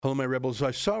Hello, my rebels.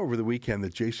 I saw over the weekend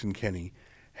that Jason Kenney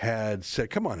had said,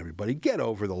 come on, everybody, get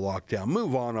over the lockdown.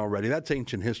 Move on already. That's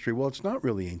ancient history. Well, it's not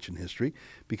really ancient history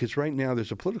because right now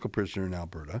there's a political prisoner in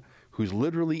Alberta who's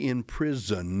literally in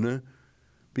prison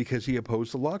because he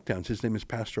opposed the lockdowns. His name is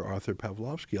Pastor Arthur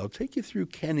Pawlowski. I'll take you through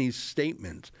Kenney's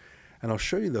statement, and I'll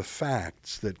show you the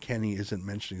facts that Kenney isn't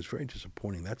mentioning. It's very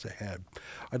disappointing. That's ahead.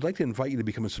 I'd like to invite you to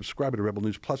become a subscriber to Rebel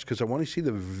News Plus because I want to see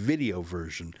the video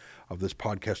version of this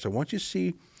podcast. I want you to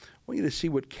see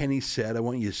what Kenney said. I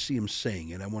want you to see him saying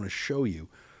it. I want to show you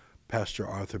Pastor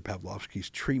Arthur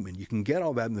Pawlowski's treatment. You can get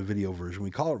all that in the video version.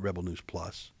 We call it Rebel News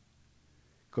Plus.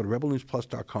 Go to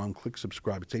rebelnewsplus.com, click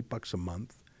subscribe. It's $8 a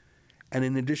month. And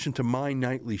in addition to my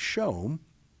nightly show,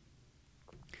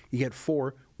 you get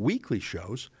 4 weekly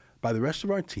shows by the rest of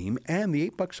our team and the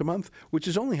 $8 a month, which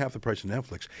is only half the price of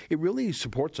Netflix. It really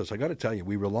supports us. I got to tell you,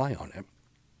 we rely on it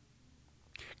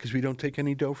because we don't take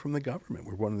any dough from the government.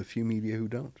 We're one of the few media who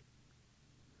don't.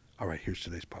 All right, here's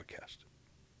today's podcast.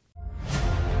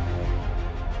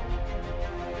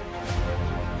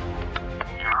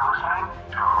 You're listening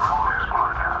to a Rebel News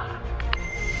Podcast.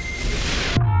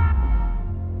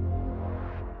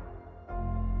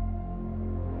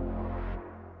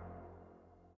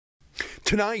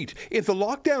 Tonight, if the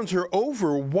lockdowns are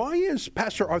over, why is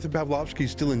Pastor Arthur Pawlowski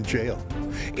still in jail?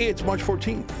 It's March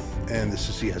 14th, and this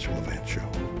is the Ezra Levant Show.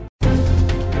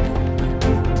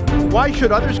 Why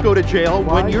should others go to jail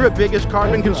when you're the biggest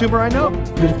carbon consumer I know?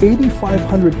 There's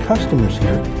 8,500 customers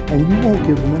here, and you won't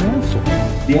give them an answer.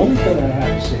 The only thing I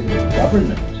have to say to the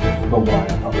government about why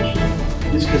I publish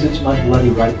it is because it's my bloody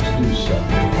right to do so.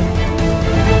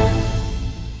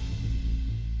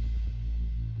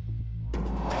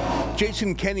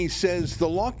 Jason Kenney says the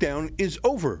lockdown is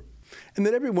over and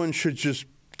that everyone should just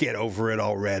get over it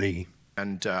already.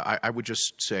 And I would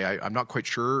just say I'm not quite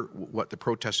sure what the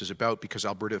protest is about because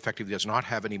Alberta effectively does not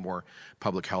have any more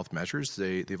public health measures.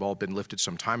 They've all been lifted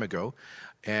some time ago.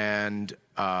 And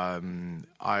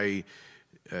I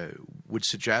would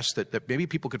suggest that maybe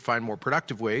people could find more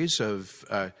productive ways of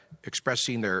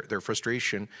expressing their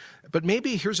frustration. But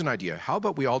maybe here's an idea. How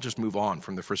about we all just move on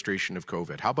from the frustration of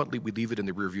COVID? How about we leave it in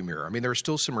the rearview mirror? I mean, there are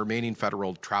still some remaining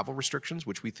federal travel restrictions,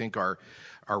 which we think are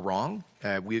wrong.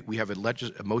 We have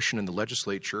a motion in the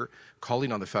legislature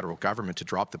calling on the federal government to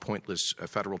drop the pointless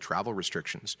federal travel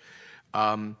restrictions.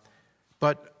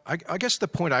 But I guess the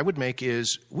point I would make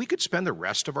is we could spend the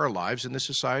rest of our lives in this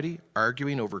society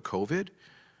arguing over COVID,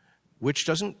 which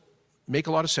doesn't make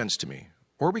a lot of sense to me.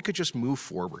 Or we could just move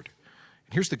forward.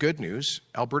 And here's the good news.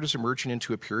 Alberta's emerging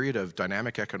into a period of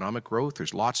dynamic economic growth.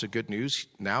 There's lots of good news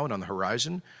now and on the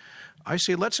horizon. I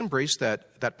say let's embrace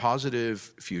that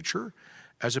positive future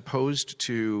as opposed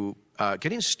to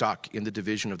getting stuck in the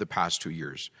division of the past 2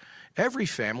 years. Every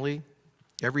family,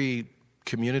 every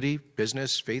community,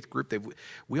 business, faith group,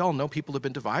 we all know people have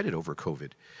been divided over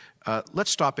COVID.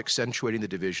 Let's stop accentuating the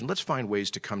division. Let's find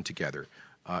ways to come together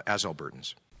as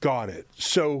Albertans. Got it.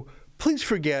 So please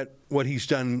forget what he's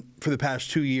done for the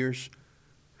past 2 years.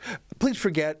 Please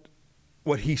forget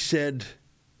what he said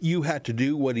you had to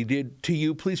do, what he did to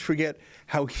you. Please forget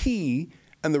how he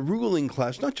and the ruling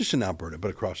class, not just in Alberta,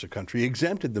 but across the country,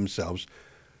 exempted themselves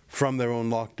from their own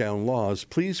lockdown laws.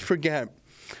 Please forget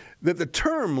that the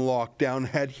term lockdown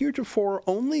had heretofore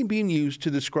only been used to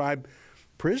describe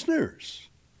prisoners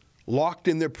locked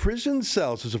in their prison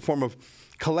cells as a form of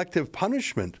collective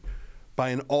punishment by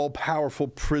an all-powerful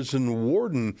prison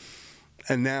warden.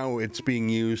 And now it's being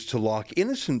used to lock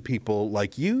innocent people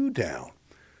like you down,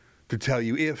 to tell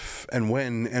you if and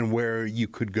when and where you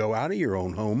could go out of your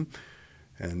own home,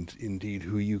 and indeed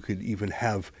who you could even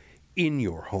have in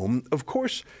your home. Of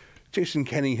course, Jason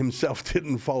Kenney himself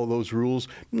didn't follow those rules.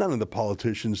 None of the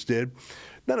politicians did.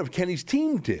 None of Kenney's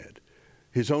team did.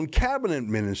 His own cabinet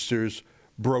ministers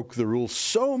broke the rules.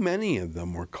 So many of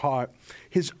them were caught.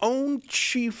 His own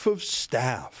chief of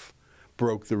staff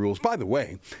broke the rules. By the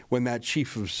way, when that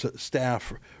chief of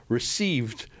staff when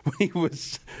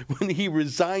he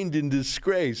resigned in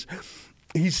disgrace,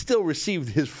 he still received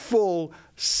his full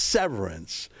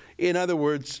severance. In other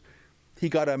words, he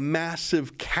got a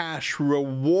massive cash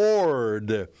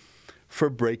reward for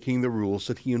breaking the rules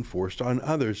that he enforced on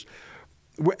others.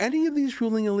 Were any of these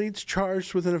ruling elites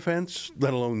charged with an offense,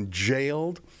 let alone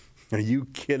jailed? Are you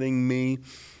kidding me?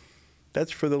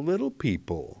 That's for the little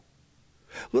people.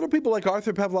 Little people like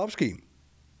Arthur Pawlowski.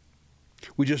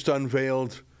 We just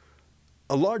unveiled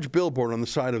a large billboard on the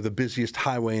side of the busiest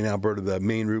highway in Alberta, the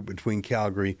main route between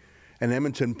Calgary and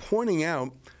Edmonton, pointing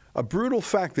out a brutal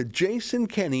fact that Jason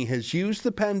Kenney has used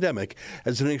the pandemic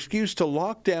as an excuse to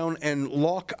lock down and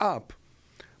lock up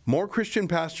more Christian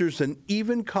pastors than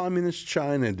even communist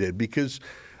China did, because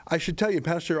I should tell you,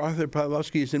 Pastor Arthur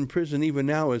Pawlowski is in prison even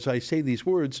now as I say these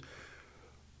words.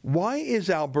 Why is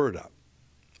Alberta,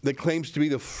 that claims to be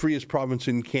the freest province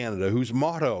in Canada, whose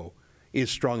motto is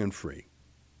strong and free,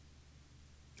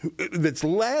 that's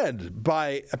led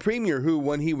by a premier who,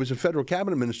 when he was a federal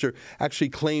cabinet minister, actually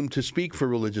claimed to speak for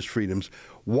religious freedoms,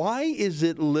 why is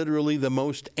it literally the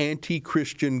most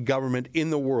anti-Christian government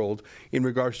in the world in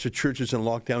regards to churches and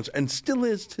lockdowns, and still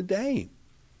is today?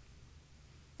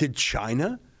 Did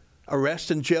China arrest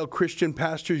and jail Christian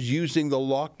pastors using the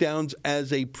lockdowns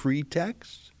as a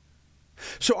pretext?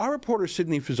 So our reporter,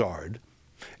 Sidney Fazard,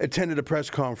 attended a press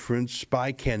conference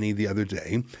by Kenney the other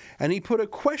day, and he put a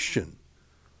question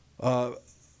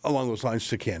along those lines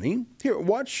to Kenney. Here,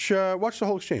 watch the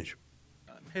whole exchange.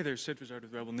 Hey there, Sid Fazard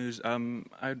with Rebel News. I'm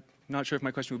not sure if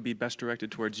my question would be best directed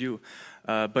towards you,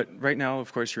 but right now,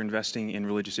 of course, you're investing in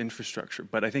religious infrastructure.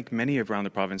 But I think many around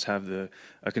the province have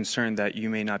a concern that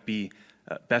you may not be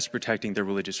best protecting their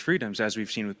religious freedoms, as we've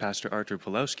seen with Pastor Arthur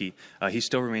Pawlowski. He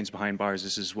still remains behind bars.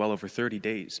 This is well over 30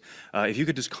 days. If you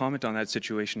could just comment on that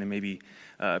situation and maybe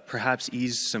perhaps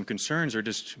ease some concerns or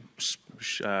just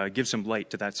give some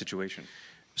light to that situation.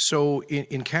 So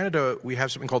in Canada, we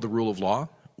have something called the rule of law,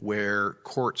 where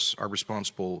courts are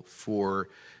responsible for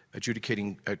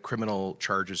adjudicating criminal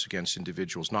charges against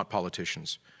individuals, not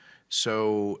politicians.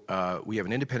 So we have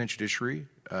an independent judiciary.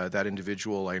 That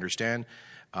individual, I understand,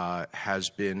 has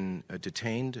been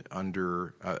detained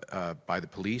by the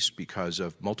police because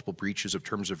of multiple breaches of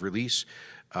terms of release,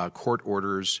 court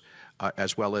orders,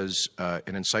 as well as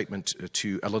an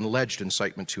alleged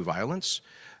incitement to violence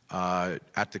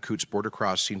at the Coutts border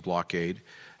crossing blockade.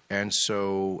 And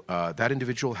so that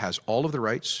individual has all of the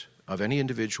rights of any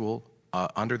individual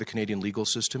under the Canadian legal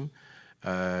system.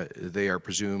 They are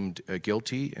presumed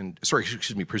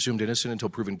presumed innocent until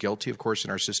proven guilty, of course,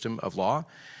 in our system of law.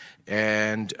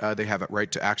 And they have a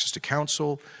right to access to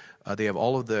counsel. They have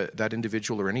all of that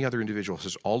individual or any other individual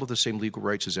has all of the same legal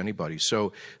rights as anybody.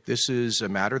 So this is a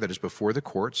matter that is before the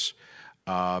courts.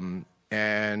 As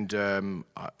a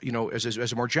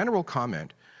more general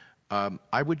comment,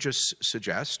 I would just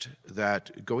suggest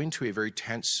that going to a very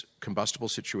tense, combustible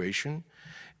situation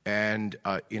and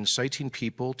inciting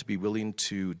people to be willing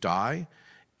to die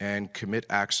and commit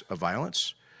acts of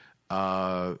violence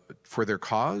for their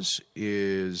cause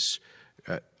is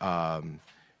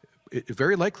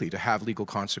very likely to have legal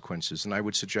consequences. And I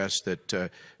would suggest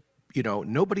that,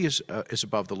 nobody is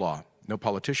above the law. No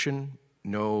politician,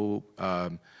 no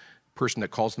person that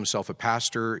calls himself a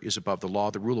pastor is above the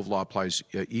law. The rule of law applies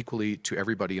equally to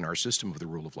everybody in our system of the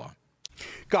rule of law.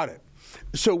 Got it.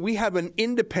 So we have an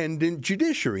independent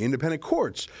judiciary, independent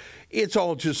courts. It's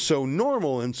all just so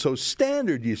normal and so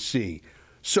standard, you see.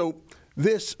 So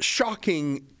this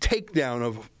shocking takedown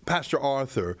of Pastor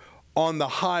Arthur on the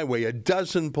highway, a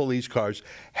dozen police cars,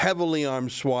 heavily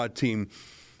armed SWAT team,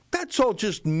 that's all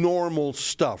just normal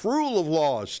stuff, rule of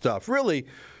law stuff, really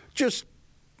just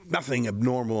nothing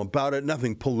abnormal about it,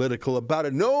 nothing political about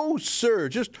it. No, sir,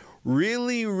 just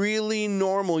really, really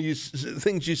normal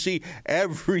things you see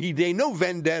every day. No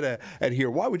vendetta at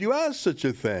here. Why would you ask such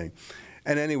a thing?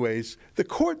 And anyways, the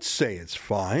courts say it's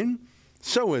fine,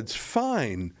 so it's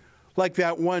fine. Like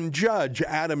that one judge,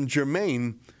 Adam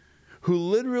Germain, who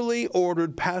literally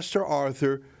ordered Pastor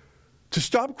Arthur to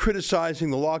stop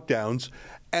criticizing the lockdowns.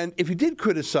 And if he did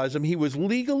criticize them, he was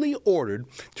legally ordered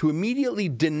to immediately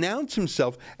denounce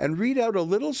himself and read out a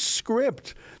little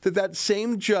script that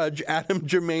same judge, Adam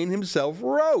Germain himself,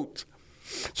 wrote.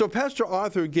 So Pastor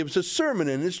Arthur gives a sermon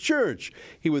in his church.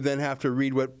 He would then have to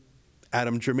read what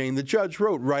Adam Germain, the judge,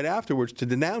 wrote right afterwards to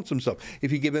denounce himself.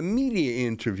 If he gave a media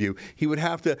interview, he would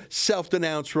have to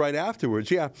self-denounce right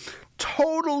afterwards. Yeah,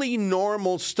 totally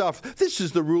normal stuff. This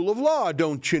is the rule of law,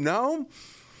 don't you know?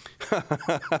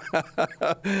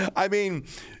 I mean,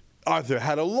 Arthur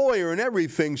had a lawyer and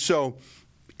everything, so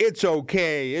it's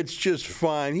okay. It's just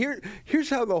fine. Here's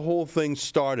how the whole thing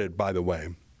started, by the way.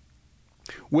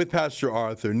 With Pastor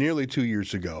Arthur nearly 2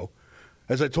 years ago,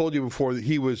 as I told you before,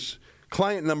 he was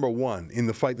client number one in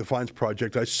the Fight the Fines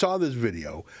project. I saw this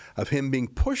video of him being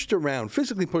pushed around,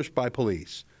 physically pushed by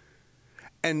police,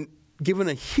 and given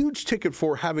a huge ticket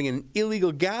for having an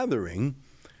illegal gathering.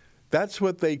 That's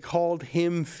what they called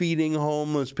him feeding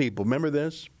homeless people. Remember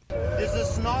this? This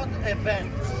is not an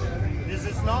event. This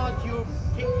is not your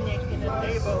picnic in a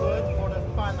neighborhood for the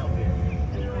fun of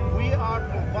it. We are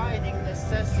providing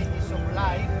necessities of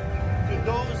life to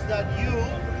those that you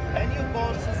and your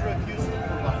bosses refuse to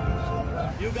provide.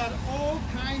 You got all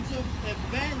kinds of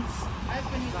events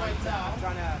happening right now,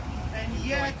 and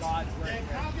yet the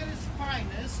Calgary's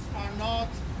finest are not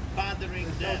bothering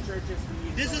them.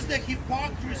 This is the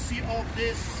hypocrisy of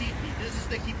this city. This is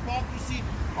the hypocrisy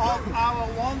of our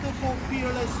wonderful,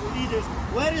 fearless leaders.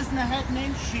 Where is Naheed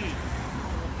Nenshi,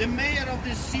 the mayor of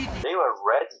this city? They were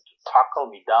ready to tackle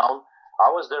me down. I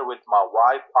was there with my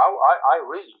wife. I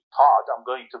really thought I'm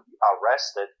going to be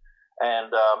arrested.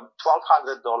 And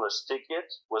 $1,200 ticket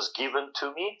was given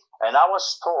to me. And I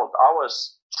was told, I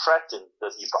was threatened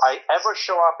that if I ever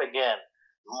show up again,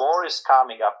 more is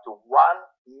coming, up to $1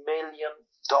 million.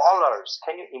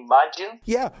 Can you imagine?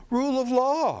 Yeah, rule of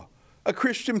law. A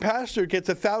Christian pastor gets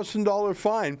a $1,000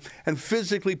 fine and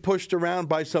physically pushed around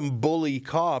by some bully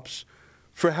cops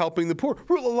for helping the poor.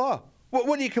 Rule of law.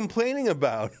 What are you complaining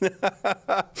about?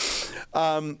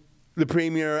 The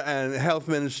premier and health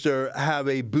minister have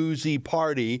a boozy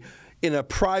party in a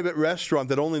private restaurant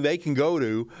that only they can go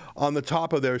to on the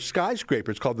top of their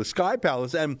skyscraper. It's called the Sky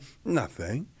Palace, and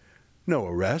nothing. No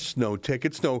arrests, no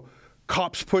tickets, no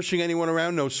cops pushing anyone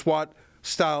around, no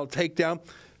SWAT-style takedown.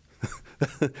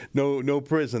 No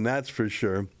prison, that's for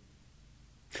sure.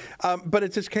 But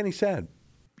it's as Kenny said.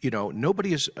 You know,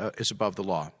 nobody is above the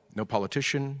law. No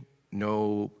politician,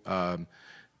 no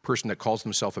person that calls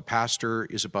themselves a pastor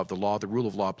is above the law. The rule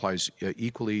of law applies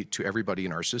equally to everybody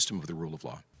in our system of the rule of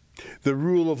law. The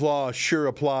rule of law sure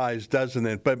applies, doesn't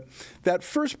it? But that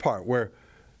first part where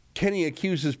Kenny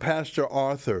accuses Pastor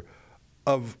Arthur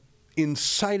of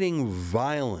inciting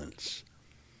violence,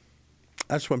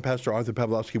 that's when Pastor Arthur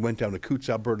Pawlowski went down to Coutts,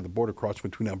 Alberta, the border crossing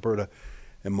between Alberta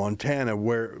and Montana,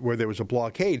 where there was a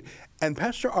blockade. And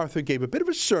Pastor Arthur gave a bit of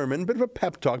a sermon, a bit of a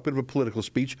pep talk, a bit of a political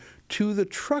speech to the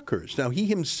truckers. Now, he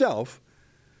himself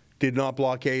did not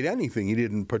blockade anything. He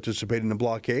didn't participate in the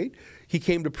blockade. He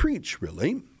came to preach,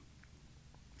 really.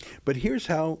 But here's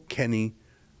how Kenny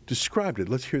described it.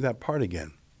 Let's hear that part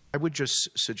again. I would just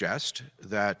suggest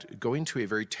that going to a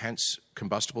very tense,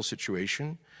 combustible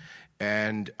situation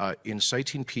and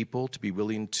inciting people to be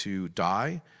willing to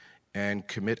die and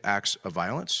commit acts of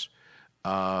violence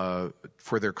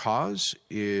for their cause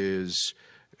is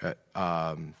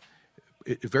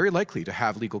very likely to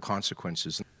have legal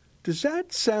consequences. Does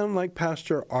that sound like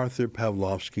Pastor Arthur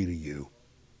Pawlowski to you?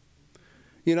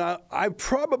 You know, I've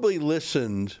probably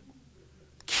listened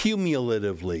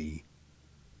cumulatively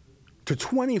to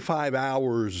 25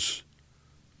 hours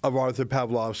of Arthur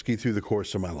Pawlowski through the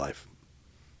course of my life.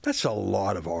 That's a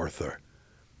lot of Arthur.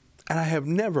 And I have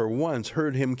never once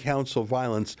heard him counsel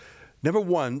violence. Never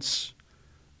once.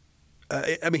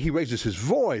 I mean, he raises his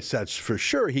voice, that's for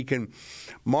sure. He can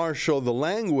marshal the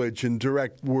language and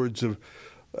direct words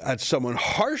at someone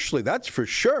harshly, that's for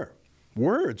sure.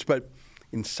 Words, but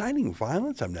inciting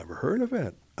violence, I've never heard of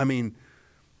it. I mean,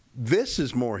 this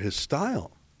is more his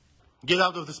style. Get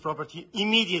out of this property.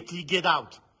 Immediately get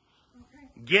out.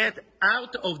 Get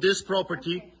out of this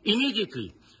property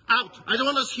immediately. Out. I don't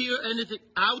want to hear anything.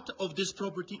 Out of this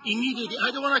property immediately.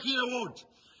 I don't want to hear a word.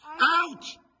 Out.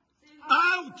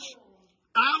 Out.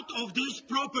 Out of this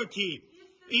property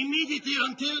immediately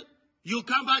until you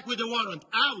come back with a warrant.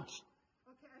 Out.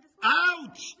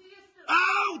 Out.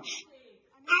 Out.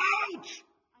 Out.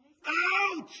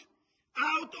 Out.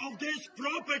 Out of this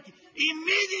property.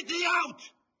 Immediately out.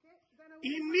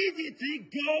 Immediately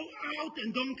go out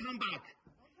and don't come back.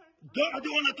 I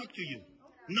don't want to talk to you.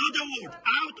 Not a word.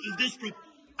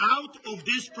 Out of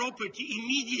this property.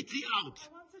 Immediately out.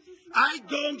 I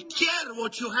don't care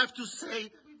what you have to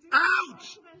say.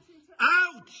 Out.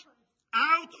 Out.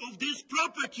 Out of this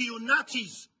property, you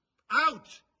nutties.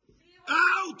 Out.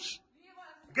 Out.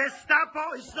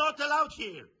 Gestapo is not allowed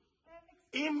here.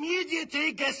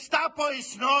 Immediately, Gestapo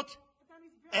is not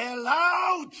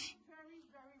allowed.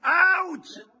 Out.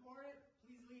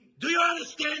 Do you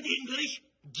understand English?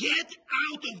 Get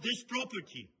out of this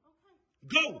property.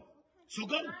 Go. So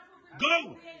go.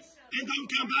 Go. And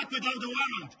don't come back without a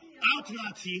warrant. Out,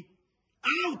 Nazi.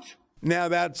 Out. Now,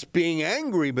 that's being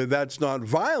angry, but that's not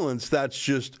violence. That's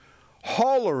just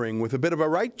hollering with a bit of a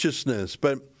righteousness.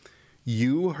 But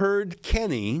you heard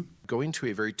Kenny. Going to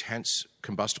a very tense,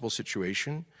 combustible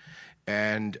situation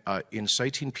and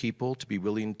inciting people to be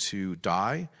willing to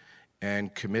die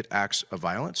and commit acts of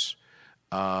violence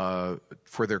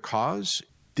for their cause.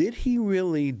 Did he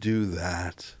really do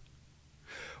that?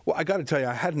 Well, I got to tell you,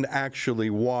 I hadn't actually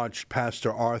watched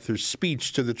Pastor Arthur's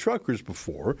speech to the truckers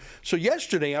before. So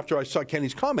yesterday, after I saw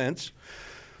Kenny's comments,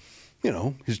 you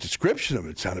know, his description of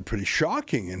it sounded pretty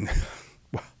shocking. And,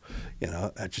 well, you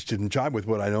know, that just didn't jive with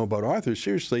what I know about Arthur.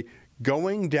 Seriously,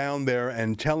 going down there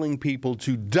and telling people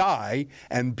to die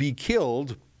and be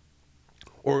killed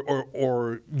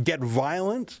or get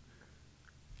violent?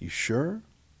 You sure?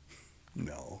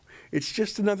 No. It's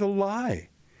just another lie.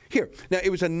 Here, now it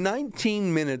was a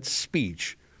 19-minute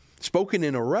speech spoken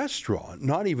in a restaurant,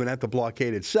 not even at the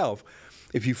blockade itself.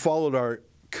 If you followed our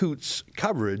Coots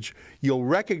coverage, you'll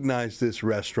recognize this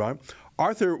restaurant.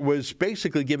 Arthur was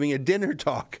basically giving a dinner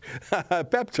talk, a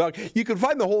pep talk. You can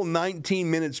find the whole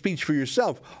 19-minute speech for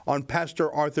yourself on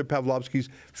Pastor Arthur Pawlowski's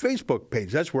Facebook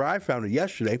page. That's where I found it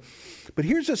yesterday. But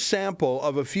here's a sample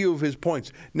of a few of his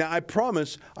points. Now, I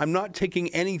promise I'm not taking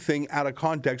anything out of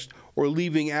context or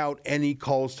leaving out any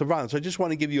calls to violence. I just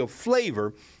want to give you a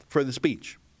flavor for the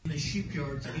speech. In a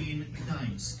shipyard in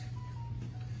Gdańsk.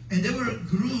 And there were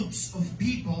groups of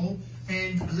people,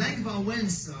 and Lech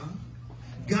Wałęsa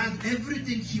got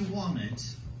everything he wanted,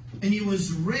 and he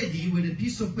was ready with a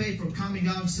piece of paper coming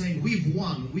out saying, "We've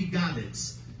won, we got it."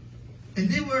 And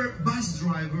there were bus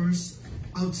drivers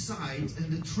outside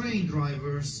and the train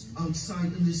drivers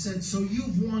outside, and they said, "So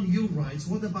you've won your rights,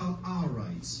 what about our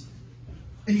rights?"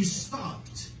 And he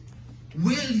stopped.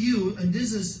 Will you, and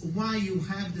this is why you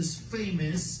have this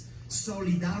famous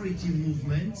solidarity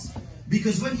movement,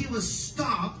 because when he was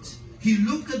stopped, he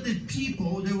looked at the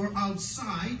people that were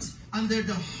outside under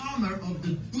the hammer of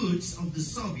the boots of the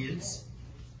Soviets,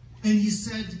 and he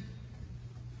said,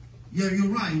 "Yeah, you're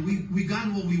right, we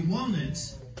got what we wanted,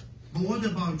 but what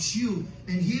about you?"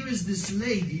 And here is this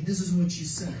lady, this is what she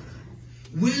said: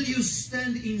 "Will you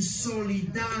stand in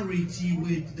solidarity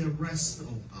with the rest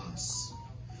of us?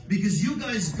 Because you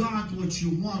guys got what you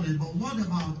wanted, but what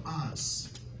about us?"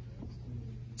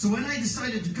 So when I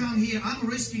decided to come here, I'm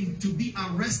risking to be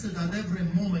arrested at every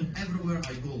moment, everywhere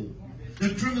I go. There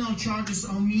are criminal charges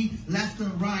on me, left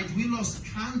and right. We lost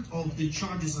count of the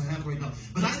charges I have right now.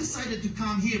 But I decided to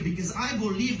come here because I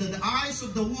believe that the eyes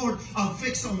of the world are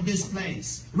fixed on this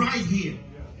place, right here.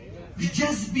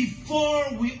 Just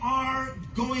before we are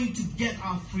going to get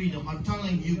our freedom, I'm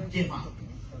telling you, give up.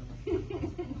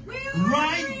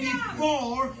 Right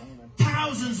before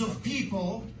thousands of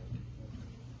people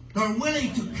are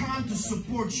willing to come to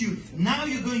support you, now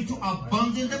you're going to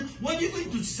abandon them? What are you going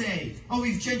to say? "Oh,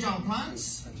 we've changed our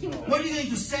plans"? What are you going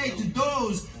to say to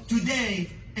those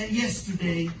today and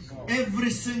yesterday?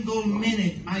 Every single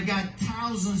minute I got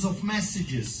thousands of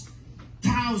messages.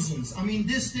 Thousands. I mean,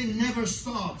 this thing never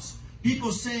stops.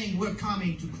 People saying, "We're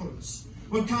coming to courts.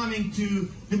 We're coming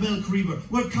to the Milk River.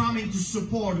 We're coming to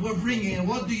support. We're bringing it.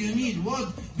 What do you need?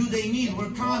 What do they need?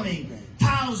 We're coming."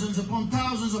 Thousands upon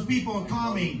thousands of people are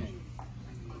coming.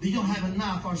 They don't have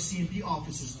enough RCMP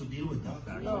officers to deal with that.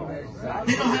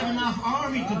 They don't have enough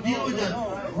army to deal with that.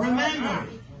 Remember,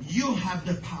 you have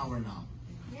the power now.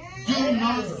 Do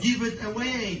not give it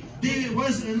away. There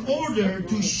was an order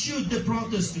to shoot the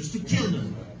protesters, to kill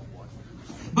them.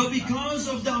 But because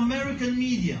of the American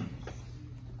media,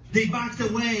 they backed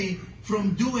away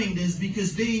from doing this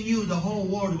because they knew the whole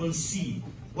world will see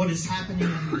what is happening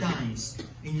in Gdańsk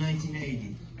in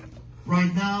 1980.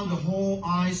 Right now, the whole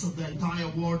eyes of the entire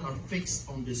world are fixed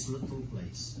on this little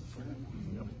place.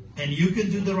 And you can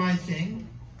do the right thing,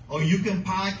 or you can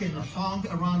park and honk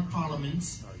around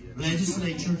parliaments,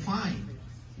 legislature, fine.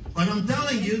 But I'm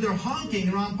telling you, they're honking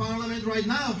around parliament right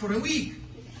now for a week.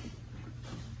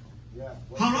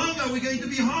 How long are we going to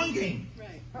be honking?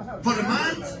 For a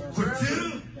month? For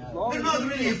two? They're not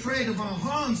really afraid of our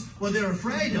honks. What they're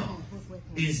afraid of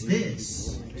is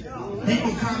this.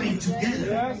 People coming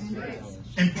together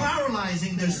and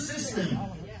paralyzing their system.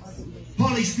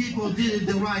 Polish people did it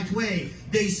the right way.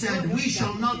 They said, "We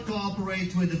shall not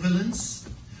cooperate with the villains.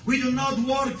 We do not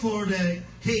work for the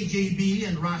KGB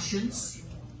and Russians.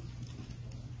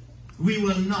 We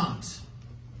will not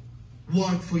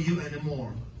work for you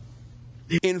anymore."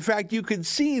 In fact, you could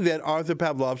see that Arthur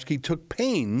Pawlowski took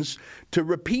pains to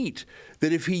repeat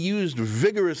that if he used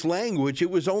vigorous language, it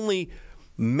was only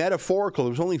metaphorical,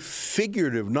 it was only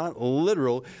figurative, not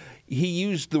literal. He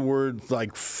used the word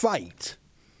like fight,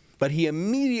 but he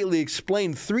immediately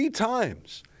explained 3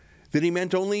 times that he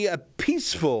meant only a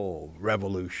peaceful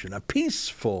revolution, a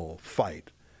peaceful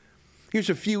fight. Here's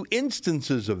a few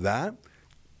instances of that,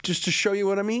 just to show you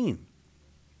what I mean.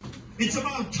 It's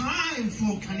about time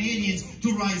for Canadians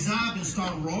to rise up and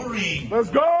start roaring.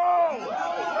 Let's go!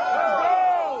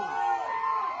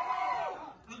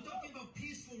 I'm talking about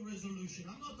peaceful resolution.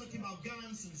 I'm not talking about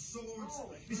guns and swords.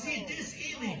 You see,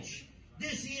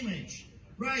 this image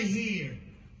right here,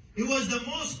 it was the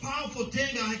most powerful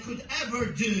thing I could ever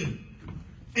do.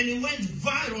 And it went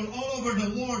viral all over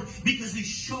the world because it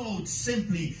showed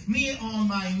simply me on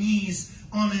my knees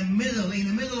in the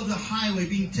middle of the highway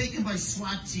being taken by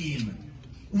SWAT team.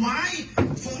 Why?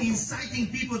 For inciting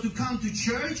people to come to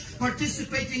church,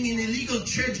 participating in illegal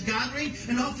church gathering,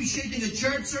 and officiating a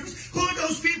church service. Who do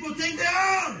those people think they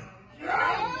are?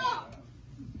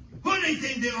 Who do you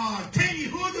think they are? Kenny,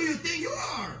 who do you think you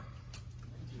are?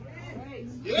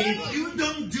 If you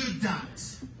don't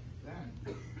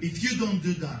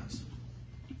do that,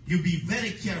 you be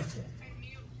very careful,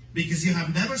 because you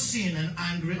have never seen an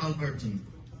angry Albertan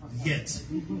yet.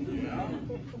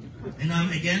 And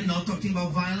I'm again not talking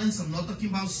about violence, I'm not talking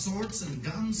about swords and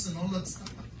guns and all that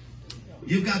stuff.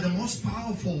 You've got the most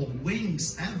powerful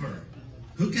wings ever.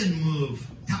 Who can move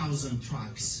 1,000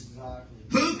 trucks?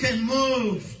 Who can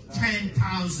move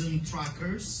 10,000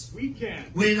 truckers? We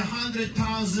can. With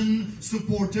 100,000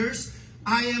 supporters.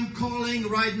 I am calling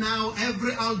right now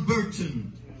every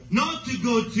Albertan not to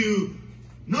go to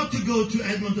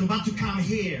Edmonton, but to come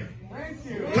here. Thank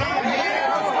you. Come here.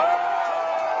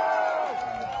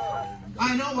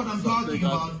 I know what I'm talking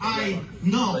about. I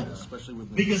know,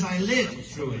 because I lived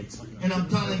through it. And I'm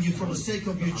telling you, for the sake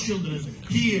of your children,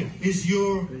 here is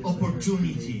your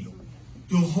opportunity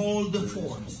to hold the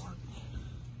fort.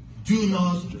 Do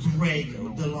not break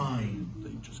the line.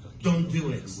 Don't do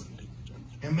it.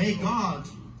 And may God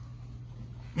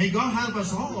help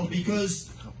us all,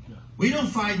 because we don't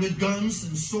fight with guns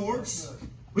and swords.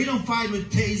 We don't fight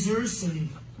with tasers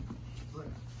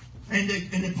and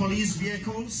the police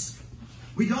vehicles.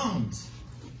 We don't.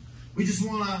 We just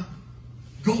want to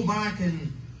go back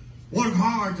and work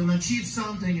hard and achieve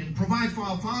something and provide for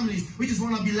our families. We just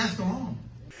want to be left alone.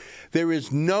 There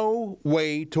is no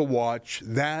way to watch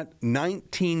that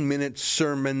 19-minute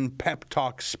sermon pep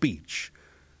talk speech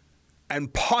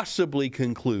and possibly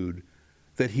conclude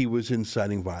that he was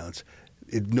inciting violence.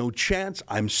 No chance.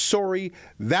 I'm sorry.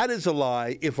 That is a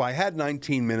lie. If I had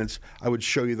 19 minutes, I would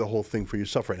show you the whole thing for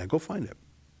yourself right now. Go find it.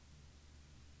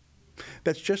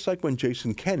 That's just like when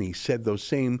Jason Kenney said those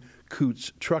same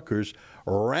Coots truckers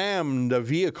rammed a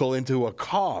vehicle into a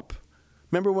cop.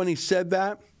 Remember when he said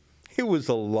that? It was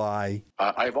a lie.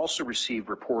 I've also received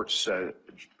reports in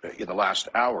the last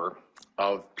hour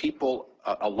of people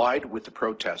allied with the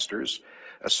protesters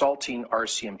assaulting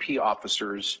RCMP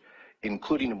officers,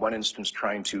 including in one instance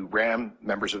trying to ram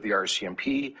members of the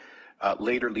RCMP,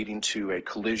 later leading to a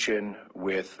collision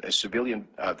with a civilian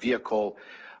vehicle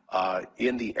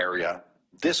in the area.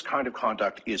 This kind of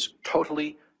conduct is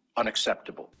totally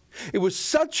unacceptable. It was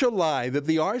such a lie that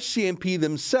the RCMP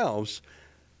themselves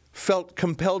felt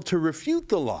compelled to refute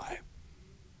the lie.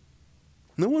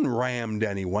 No one rammed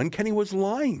anyone. Kenney was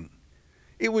lying.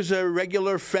 It was a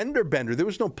regular fender bender. There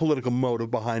was no political motive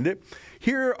behind it.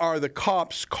 Here are the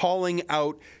cops calling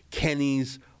out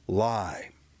Kenney's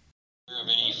lie. Of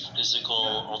any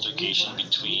physical altercation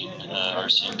between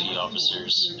RCMP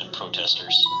officers and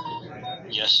protesters.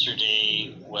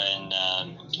 Yesterday, when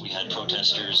we had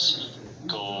protesters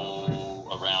go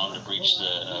around and breach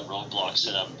the roadblock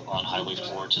set up on Highway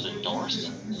 4 to the north,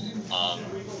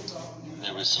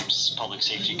 there was some public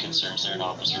safety concerns there and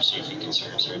officer safety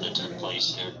concerns there that took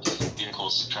place. Their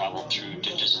vehicles traveled through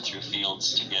ditches and through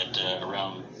fields to get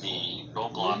around the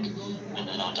roadblock and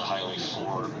then onto Highway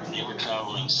 4. They were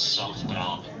traveling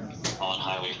southbound on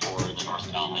Highway 4 in the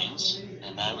northbound lanes,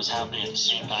 and that was happening at the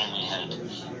same time we had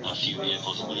a few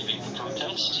vehicles leaving the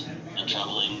protest and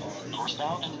traveling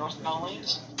northbound in the northbound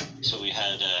lanes. So we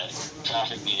had a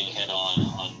traffic meeting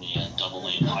head-on the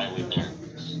double-lane highway there.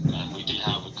 We did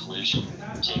have a collision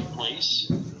take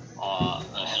place.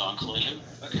 A head-on collision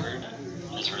occurred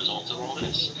as a result of all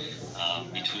this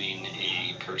between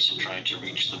a person trying to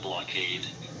reach the blockade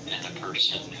and a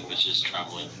person who was just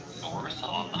traveling north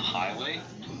on the highway.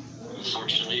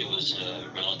 Unfortunately, it was a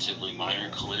relatively minor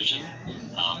collision,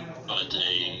 but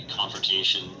a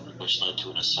confrontation which led to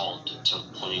an assault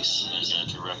took place as a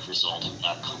direct result of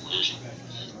that collision.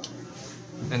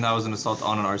 And that was an assault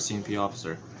on an RCMP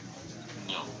officer?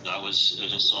 No, that was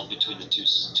an assault between the two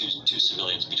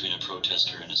civilians, between a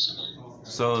protester and a civilian.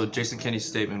 So Jason Kenney's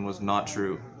statement was not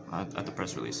true at the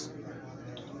press release?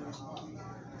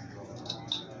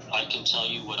 I can tell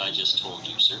you what I just told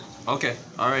you, sir. Okay,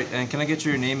 all right. And can I get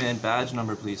your name and badge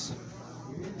number, please?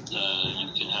 You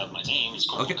can have my name. It's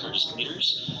Corporal Curtis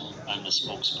Peters. I'm the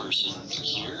spokesperson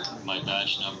here. My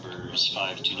badge number is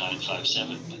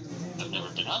 52957. I've never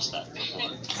been asked that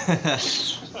before.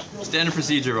 Standard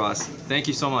procedure, Ross. Thank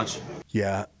you so much.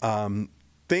 Yeah,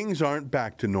 things aren't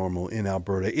back to normal in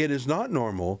Alberta. It is not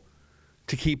normal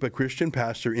to keep a Christian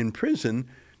pastor in prison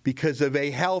because of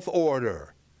a health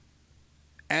order.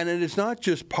 And it is not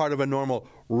just part of a normal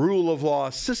rule of law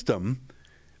system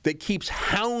that keeps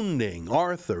hounding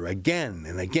Arthur again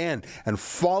and again and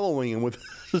following him with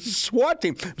a SWAT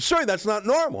team. Sorry, that's not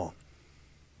normal.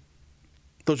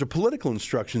 Those are political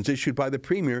instructions issued by the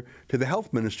Premier to the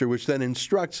Health Minister, which then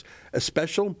instructs a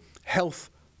special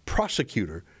health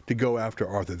prosecutor to go after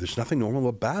Arthur. There's nothing normal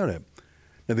about it.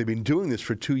 And they've been doing this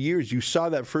for 2 years. You saw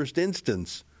that first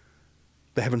instance.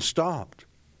 They haven't stopped.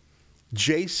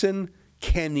 Jason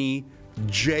Kenney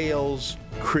jails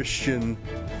Christian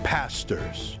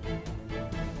pastors.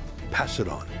 Pass it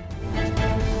on.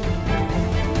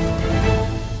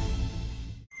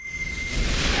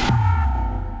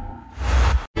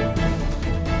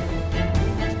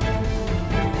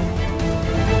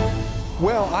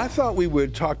 Well, I thought we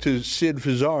would talk to Sid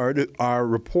Fizzard, our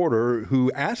reporter,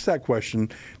 who asked that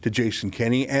question to Jason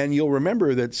Kenney. And you'll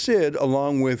remember that Sid,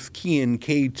 along with Kian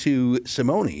K2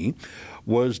 Simone,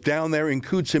 was down there in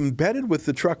Coutts embedded with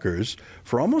the truckers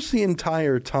for almost the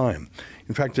entire time.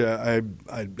 In fact,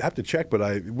 I'd have to check, but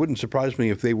it wouldn't surprise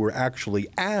me if they were actually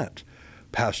at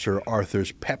Pastor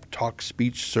Arthur's pep talk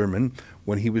speech sermon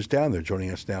when he was down there.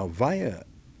 Joining us now via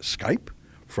Skype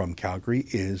from Calgary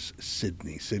is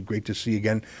Sydney. Sid, great to see you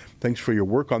again. Thanks for your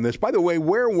work on this. By the way,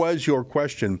 where was your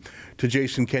question to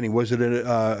Jason Kenney? Was it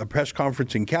a press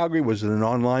conference in Calgary? Was it an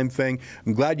online thing?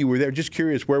 I'm glad you were there. Just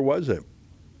curious, where was it?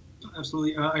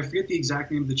 Absolutely. I forget the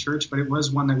exact name of the church, but it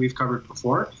was one that we've covered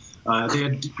before. They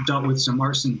had dealt with some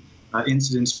arson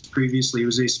incidents previously. It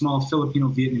was a small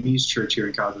Filipino-Vietnamese church here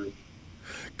in Calgary.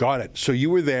 Got it. So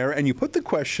you were there, and you put the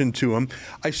question to him.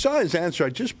 I saw his answer. I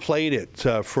just played it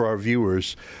for our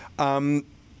viewers.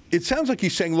 It sounds like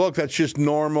he's saying, look, that's just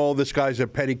normal. This guy's a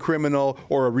petty criminal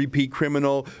or a repeat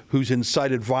criminal who's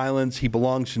incited violence. He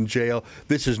belongs in jail.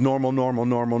 This is normal, normal,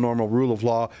 normal, normal. Rule of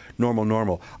law, normal,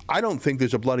 normal. I don't think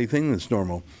there's a bloody thing that's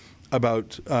normal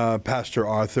about Pastor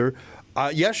Arthur.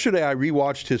 Yesterday, I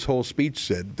rewatched his whole speech,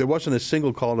 Sid. There wasn't a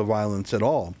single call to violence at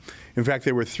all. In fact,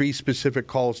 there were 3 specific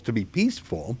calls to be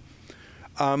peaceful.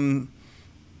 I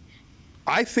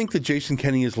think that Jason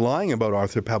Kenney is lying about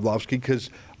Arthur Pawlowski because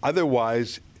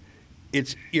otherwise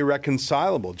it's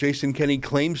irreconcilable. Jason Kenney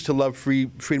claims to love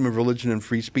freedom of religion and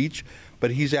free speech,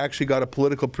 but he's actually got a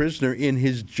political prisoner in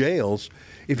his jails.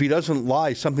 If he doesn't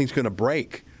lie, something's going to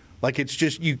break. Like it's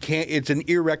just, you can't, it's an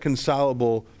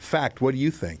irreconcilable fact. What do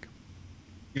you think?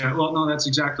 Yeah, well, no, that's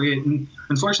exactly it. And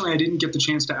unfortunately, I didn't get the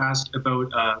chance to ask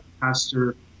about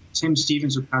Pastor Tim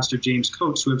Stevens or Pastor James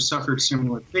Coates, who have suffered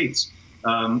similar fates.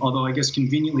 Although I guess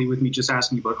conveniently with me just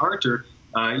asking about Arthur,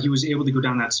 he was able to go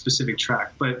down that specific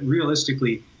track. But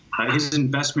realistically, his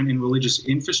investment in religious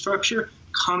infrastructure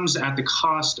comes at the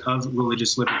cost of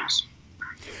religious liberties.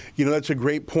 You know, that's a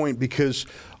great point because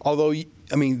although,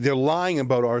 I mean, they're lying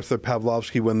about Arthur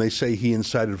Pawlowski when they say he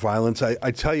incited violence.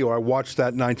 I tell you, I watched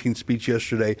that 19-minute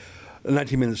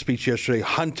speech yesterday,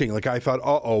 hunting. Like I thought,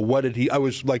 what did he? I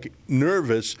was like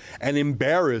nervous and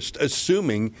embarrassed,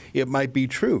 assuming it might be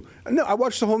true. No, I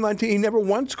watched the whole 19. He never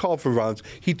once called for violence.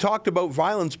 He talked about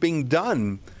violence being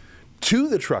done to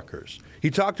the truckers. He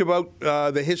talked about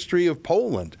the history of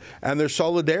Poland and their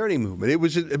solidarity movement. It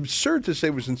was absurd to say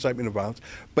it was incitement of violence.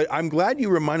 But I'm glad you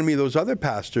reminded me of those other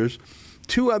pastors,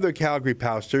 2 other Calgary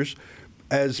pastors,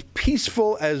 as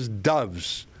peaceful as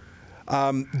doves.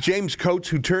 James Coates,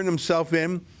 who turned himself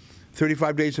in,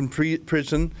 35 days in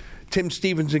prison. Tim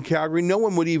Stevens in Calgary. No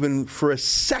one would even for a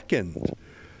second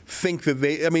think that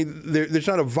there's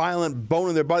not a violent bone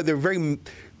in their body. They're very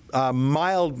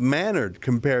mild-mannered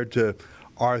compared to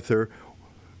Arthur.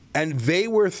 And they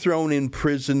were thrown in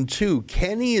prison too.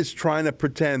 Kenney is trying to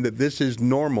pretend that this is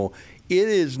normal. It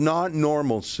is not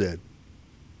normal, Sid.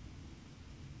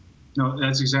 No,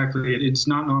 that's exactly it. It's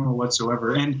not normal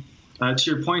whatsoever. And to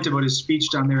your point about his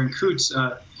speech down there in Coutts,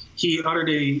 he uttered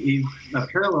a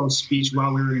parallel speech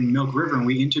while we were in Milk River, and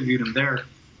we interviewed him there,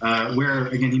 where,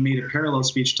 again, he made a parallel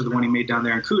speech to the one he made down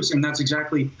there in Coutts. And that's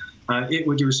exactly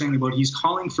what you were saying about he's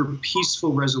calling for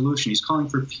peaceful resolution. He's calling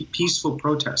for peaceful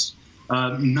protest.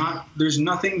 There's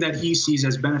nothing that he sees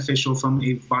as beneficial from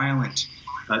a violent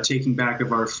taking back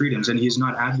of our freedoms, and he's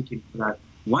not advocating for that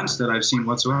once that I've seen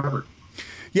whatsoever.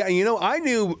 Yeah, you know, I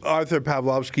knew Arthur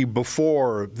Pawlowski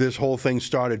before this whole thing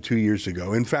started 2 years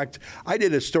ago. In fact, I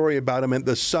did a story about him at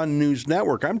the Sun News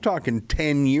Network. I'm talking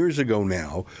 10 years ago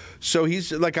now. So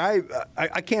he's like, I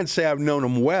can't say I've known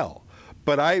him well,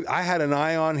 but I had an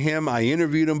eye on him. I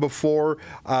interviewed him before.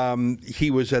 He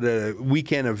was at a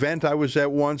weekend event I was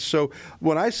at once. So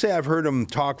when I say I've heard him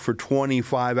talk for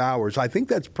 25 hours, I think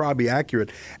that's probably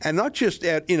accurate. And not just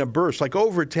in a burst, like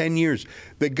over 10 years.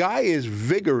 The guy is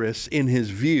vigorous in his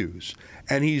views,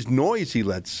 and he's noisy,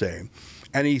 let's say.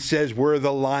 And he says, we're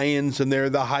the lions and they're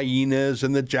the hyenas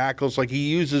and the jackals. Like, he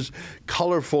uses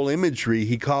colorful imagery.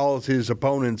 He calls his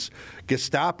opponents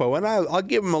Gestapo. And I'll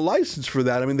give him a license for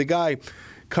that. I mean, the guy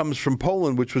comes from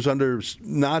Poland, which was under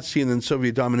Nazi and then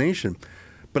Soviet domination.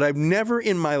 But I've never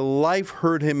in my life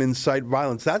heard him incite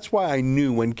violence. That's why I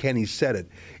knew when Kenney said it,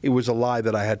 it was a lie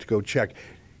that I had to go check.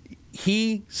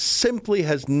 He simply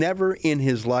has never in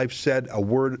his life said a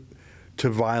word to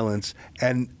violence,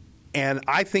 and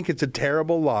I think it's a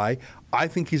terrible lie. I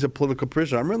think he's a political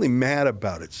prisoner. I'm really mad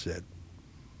about it, Sid.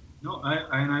 No,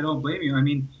 I don't blame you. I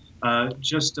mean, I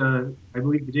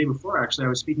believe the day before, actually, I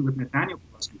was speaking with Nathaniel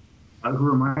Pelosi,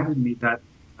 who reminded me that,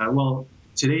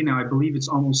 today now, I believe it's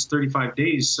almost 35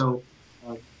 days. So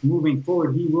moving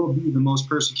forward, he will be the most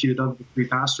persecuted of the three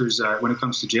pastors when it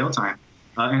comes to jail time.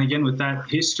 And again, with that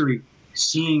history,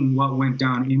 seeing what went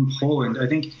down in Poland, I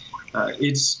think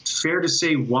it's fair to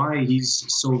say why he's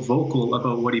so vocal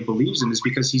about what he believes in is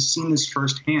because he's seen this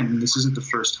firsthand, and this isn't the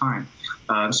first time.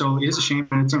 So it is a shame,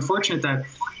 and it's unfortunate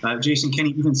that Jason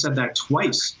Kenney even said that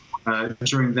twice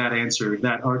during that answer,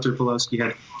 that Arthur Pawlowski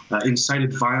had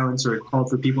incited violence or called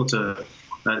for people to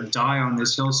die on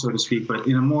this hill, so to speak, but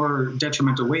in a more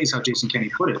detrimental way is how Jason Kenney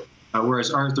put it.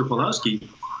 Whereas Arthur Pawlowski,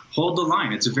 hold the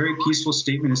line. It's a very peaceful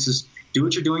statement. It says, do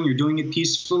what you're doing it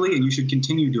peacefully, and you should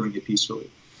continue doing it peacefully.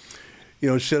 You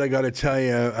know, Sid, I got to tell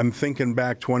you, I'm thinking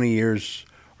back 20 years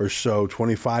or so,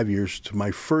 25 years, to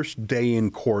my first day in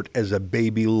court as a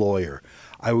baby lawyer.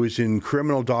 I was in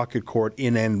criminal docket court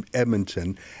in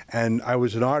Edmonton, and I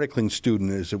was an articling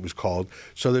student, as it was called.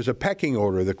 So there's a pecking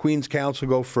order. The Queen's Counsel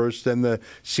go first, then the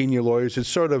senior lawyers.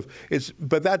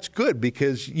 But that's good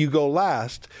because you go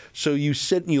last, so you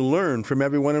sit and you learn from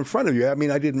everyone in front of you. I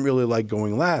mean, I didn't really like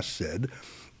going last, Sid,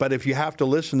 but if you have to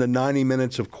listen to 90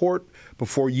 minutes of court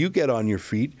before you get on your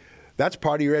feet, that's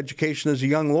part of your education as a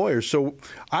young lawyer. So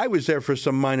I was there for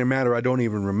some minor matter I don't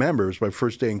even remember. It was my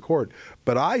first day in court.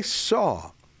 But I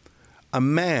saw a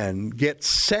man get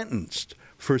sentenced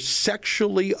for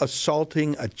sexually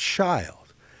assaulting a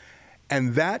child.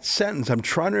 And that sentence, I'm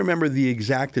trying to remember the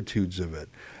exactitudes of it.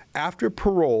 After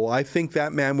parole, I think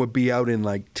that man would be out in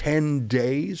like 10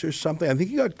 days or something. I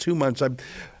think he got 2 months.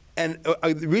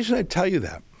 The reason I tell you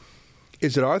that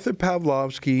is that Arthur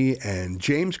Pawlowski and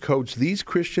James Coates, these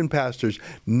Christian pastors,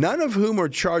 none of whom are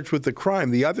charged with the crime.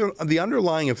 The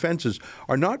underlying offenses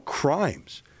are not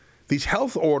crimes. These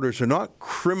health orders are not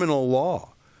criminal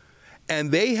law.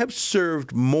 And they have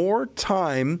served more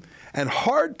time and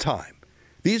hard time.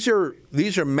 These are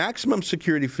maximum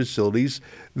security facilities.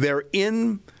 They're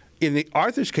in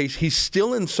Arthur's case, he's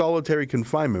still in solitary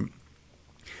confinement.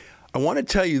 I want to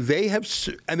tell you, they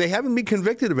haven't been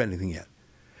convicted of anything yet.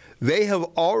 They have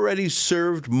already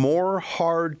served more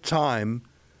hard time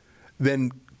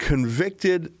than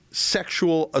convicted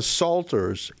sexual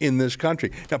assaulters in this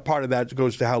country. Now, part of that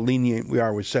goes to how lenient we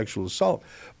are with sexual assault.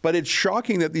 But it's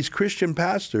shocking that these Christian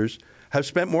pastors have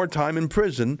spent more time in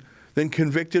prison than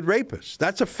convicted rapists.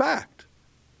 That's a fact.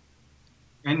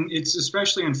 And it's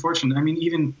especially unfortunate. I mean,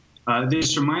 even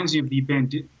this reminds me of the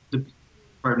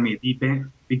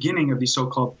beginning of the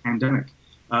so-called pandemic.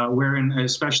 Wherein,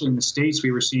 especially in the States,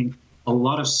 we were seeing a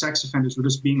lot of sex offenders were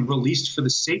just being released for the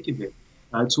sake of it,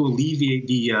 to alleviate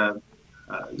the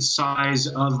size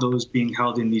of those being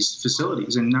held in these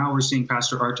facilities. And now we're seeing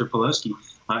Pastor Arthur Pawlowski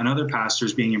and other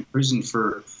pastors being imprisoned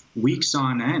for weeks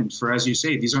on end for, as you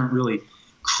say, these aren't really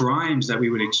crimes that we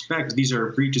would expect. These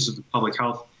are breaches of the public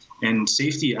health and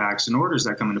safety acts and orders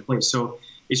that come into place. So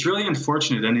it's really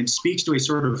unfortunate, and it speaks to a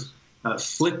sort of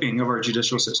flipping of our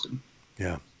judicial system.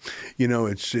 Yeah. You know,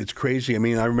 it's crazy. I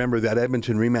mean, I remember that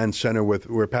Edmonton Remand Center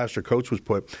where Pastor Coates was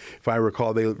put. If I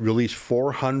recall, they released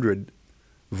 400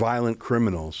 violent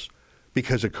criminals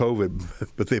because of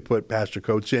COVID, but they put Pastor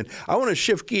Coates in. I want to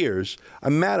shift gears.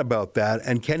 I'm mad about that,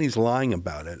 and Kenny's lying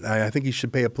about it. I think he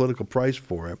should pay a political price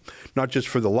for it, not just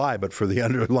for the lie, but for the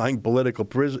underlying political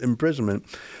imprisonment.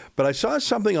 But I saw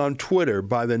something on Twitter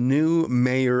by the new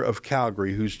mayor of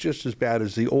Calgary, who's just as bad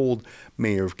as the old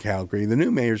mayor of Calgary. The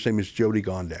new mayor's name is Jyoti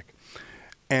Gondek.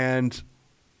 And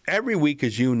every week,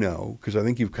 as you know, because I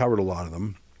think you've covered a lot of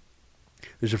them,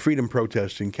 there's a freedom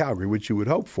protest in Calgary, which you would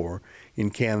hope for in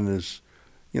Canada's,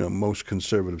 most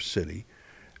conservative city.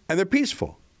 And they're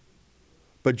peaceful.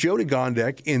 But Jyoti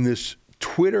Gondek, in this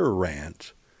Twitter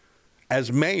rant,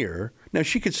 as mayor, now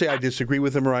she could say I disagree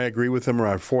with him or I agree with him or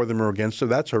I'm for them or against them.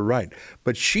 That's her right.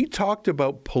 But she talked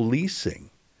about policing.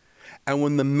 And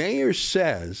when the mayor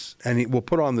says, and we'll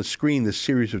put on the screen this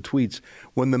series of tweets,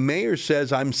 when the mayor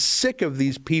says, I'm sick of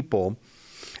these people,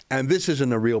 and this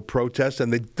isn't a real protest,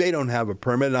 and they don't have a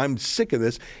permit, and I'm sick of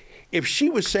this. If she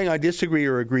was saying I disagree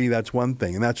or agree, that's one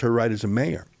thing, and that's her right as a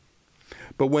mayor.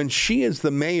 But when she, as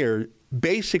the mayor,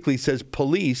 basically says,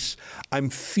 police, I'm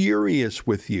furious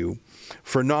with you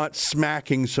for not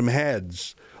smacking some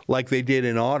heads like they did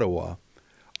in Ottawa,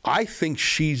 I think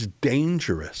she's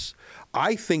dangerous.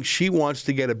 I think she wants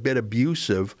to get a bit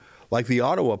abusive like the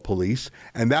Ottawa police,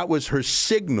 and that was her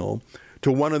signal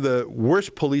to one of the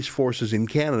worst police forces in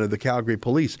Canada, the Calgary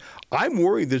Police. I'm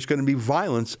worried there's going to be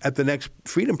violence at the next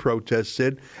freedom protest,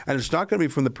 Sid, and it's not going to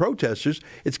be from the protesters.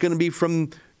 It's going to be from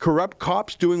corrupt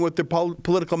cops doing what their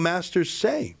political masters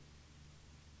say.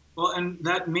 Well, and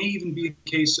that may even be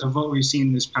the case of what we've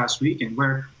seen this past weekend,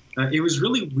 where it was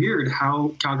really weird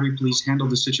how Calgary Police handled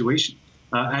the situation.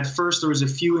 At first, there was a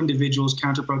few individuals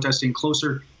counter-protesting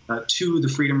closer to the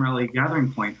Freedom Rally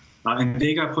gathering point, and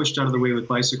they got pushed out of the way with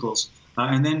bicycles.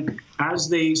 And then as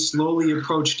they slowly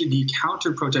approached the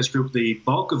counter-protest group, the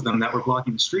bulk of them that were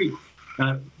blocking the street,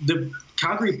 the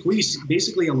Calgary Police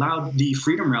basically allowed the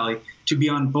Freedom Rally to be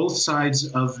on both sides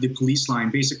of the police line.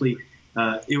 Basically,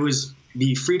 it was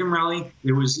the Freedom Rally,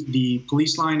 it was the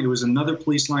police line, it was another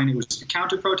police line, it was the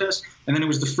counter-protest, and then it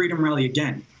was the Freedom Rally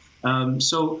again.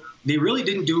 So they really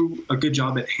didn't do a good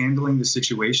job at handling the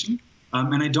situation.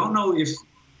 And I don't know if,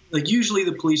 like, usually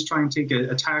the police try and take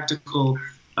a tactical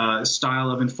style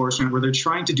of enforcement where they're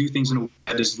trying to do things in a way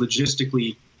that is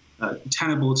logistically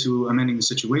tenable to amending the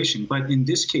situation. But in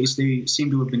this case, they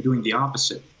seem to have been doing the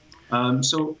opposite.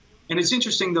 And it's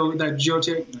interesting, though, that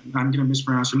Jyote, I'm going to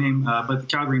mispronounce her name, but the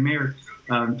Calgary mayor,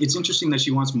 it's interesting that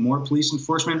she wants more police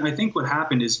enforcement. I think what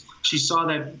happened is she saw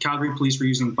that Calgary police were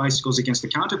using bicycles against the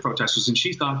counter-protesters, and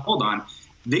she thought, hold on,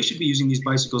 they should be using these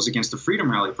bicycles against the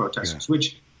Freedom Rally protesters,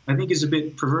 which I think is a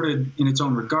bit perverted in its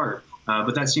own regard.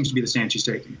 But that seems to be the stand she's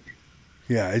taking.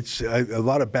 Yeah, it's a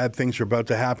lot of bad things are about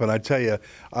to happen. I tell you,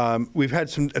 we've had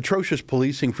some atrocious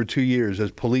policing for 2 years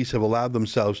as police have allowed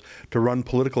themselves to run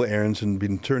political errands and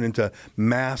been turned into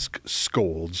mask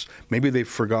scolds. Maybe they've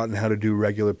forgotten how to do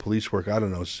regular police work. I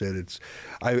don't know, Sid.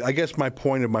 I guess my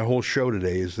point of my whole show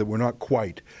today is that we're not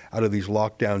quite out of these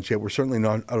lockdowns yet. We're certainly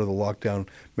not out of the lockdown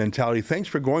mentality. Thanks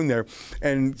for going there,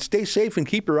 and stay safe and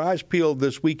keep your eyes peeled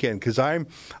this weekend, because I'm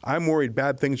worried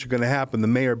bad things are going to happen. The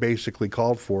mayor basically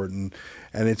called for it, and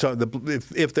it's on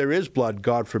if there is blood,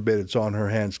 God forbid, it's on her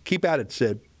hands. Keep at it,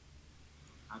 Sid.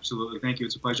 Absolutely. Thank you.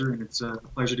 It's a pleasure, and it's a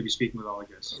pleasure to be speaking with all of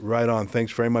you guys. Right on.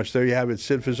 Thanks very much. There you have it.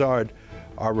 Sid Fizzard,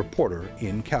 our reporter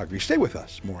in Calgary. Stay with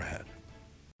us. More ahead.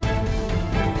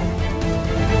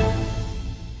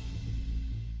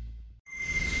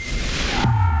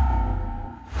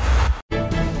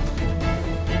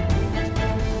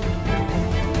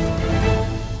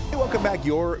 Welcome back.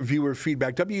 Your viewer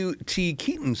feedback. W.T.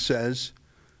 Keaton says,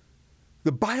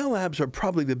 the biolabs are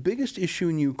probably the biggest issue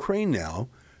in Ukraine now.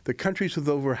 The countries with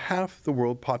over half the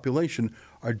world population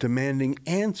are demanding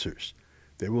answers.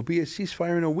 There will be a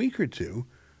ceasefire in a week or two,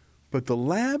 but the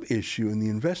lab issue and the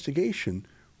investigation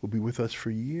will be with us for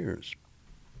years.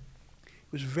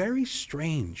 It was very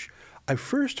strange. I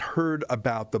first heard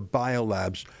about the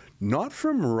biolabs not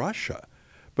from Russia,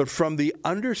 but from the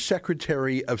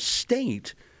Undersecretary of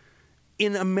State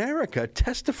in America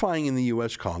testifying in the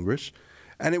U.S. Congress.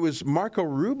 And it was Marco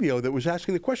Rubio that was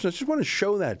asking the question. I just want to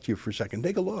show that to you for a second.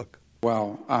 Take a look.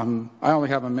 Well, I only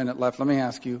have a minute left. Let me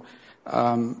ask you,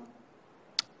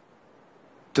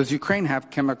 does Ukraine have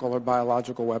chemical or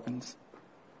biological weapons?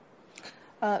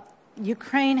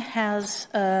 Ukraine has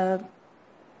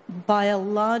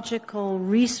biological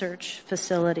research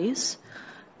facilities,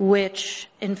 which,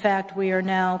 in fact, we are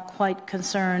now quite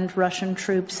concerned Russian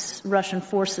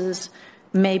forces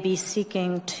may be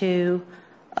seeking to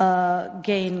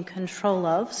gain control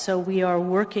of. So we are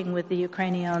working with the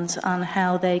Ukrainians on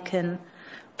how they can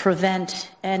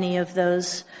prevent any of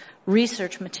those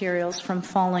research materials from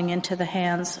falling into the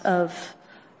hands of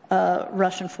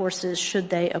Russian forces should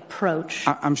they approach.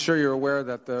 I'm sure you're aware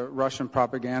that the Russian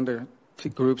propaganda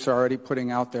groups are already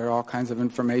putting out there all kinds of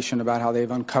information about how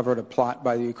they've uncovered a plot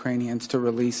by the Ukrainians to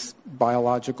release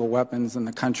biological weapons in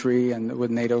the country and with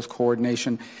NATO's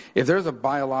coordination. If there's a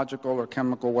biological or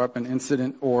chemical weapon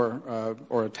incident or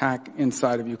attack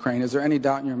inside of Ukraine, is there any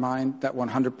doubt in your mind that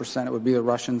 100% it would be the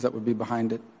Russians that would be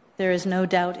behind it? There is no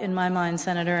doubt in my mind,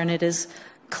 Senator, and it is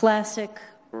classic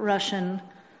Russian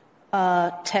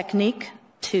technique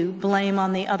to blame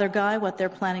on the other guy what they're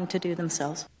planning to do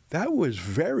themselves. That was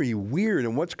very weird.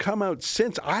 And what's come out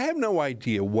since, I have no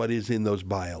idea what is in those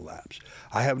biolabs.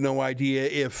 I have no idea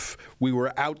if we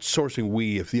were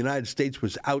outsourcing, if the United States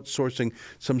was outsourcing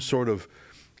some sort of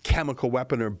chemical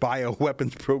weapon or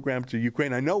bioweapons program to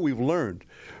Ukraine. I know we've learned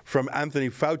from Anthony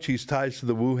Fauci's ties to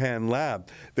the Wuhan lab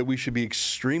that we should be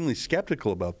extremely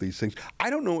skeptical about these things. I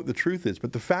don't know what the truth is,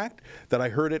 but the fact that I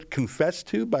heard it confessed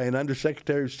to by an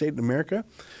Undersecretary of State in America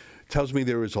tells me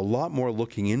there is a lot more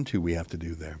looking into we have to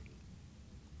do there.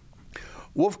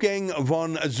 Wolfgang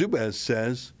von Zubez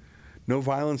says, no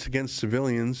violence against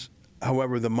civilians.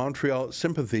 However, the Montreal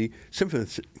Symphony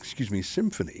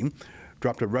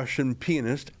dropped a Russian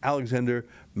pianist, Alexander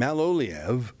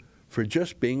Maloliev, for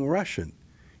just being Russian.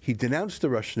 He denounced the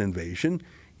Russian invasion,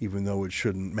 even though it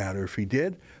shouldn't matter if he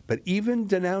did, but even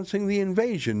denouncing the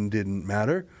invasion didn't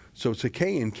matter, so it's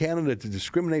okay in Canada to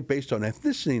discriminate based on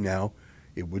ethnicity now,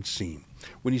 it would seem.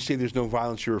 When you say there's no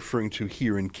violence, you're referring to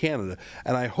here in Canada,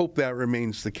 and I hope that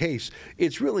remains the case.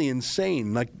 It's really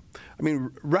insane.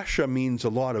 Russia means a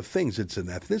lot of things. It's an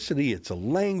ethnicity, it's a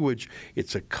language,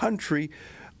 it's a country.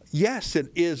 Yes,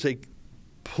 it is a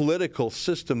political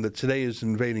system that today is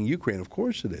invading Ukraine. Of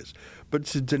course it is. But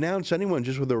to denounce anyone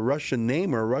just with a Russian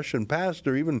name or a Russian past,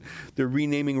 or even they're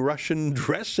renaming Russian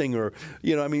dressing, or,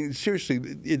 seriously,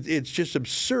 it's just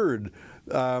absurd.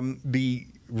 The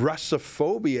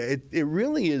Russophobia, it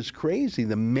really is crazy,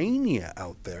 the mania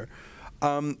out there.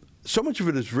 So much of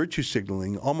it is virtue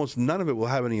signaling. Almost none of it will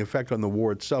have any effect on the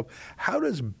war itself. How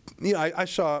does, I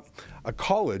saw a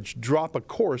college drop a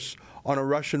course on a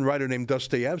Russian writer named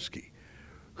Dostoevsky,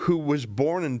 who was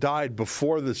born and died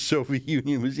before the Soviet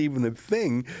Union was even a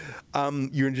thing.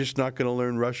 You're just not going to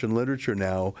learn Russian literature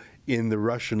now in the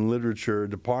Russian literature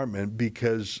department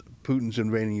because Putin's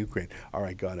invading Ukraine. All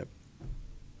right, got it.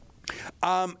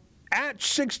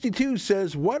 At62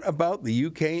 says, what about the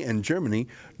UK and Germany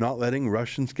not letting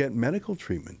Russians get medical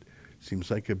treatment?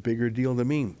 Seems like a bigger deal to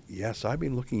me. Yes, I've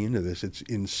been looking into this. It's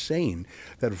insane.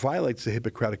 That violates the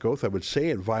Hippocratic Oath. I would say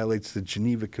it violates the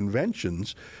Geneva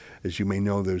Conventions. As you may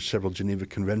know, there's several Geneva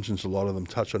Conventions. A lot of them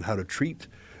touch on how to treat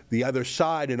the other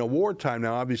side in a wartime.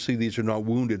 Now, obviously, these are not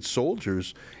wounded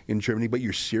soldiers in Germany, but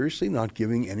you're seriously not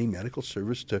giving any medical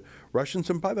service to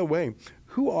Russians. And by the way,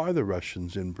 who are the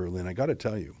Russians in Berlin? I got to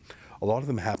tell you, a lot of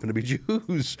them happen to be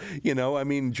Jews.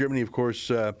 Germany, of course,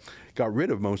 got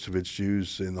rid of most of its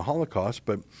Jews in the Holocaust.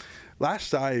 But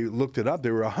last I looked it up,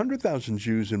 there were 100,000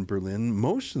 Jews in Berlin,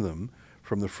 most of them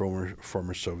from the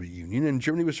former Soviet Union. And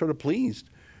Germany was sort of pleased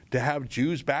to have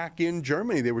Jews back in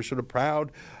Germany. They were sort of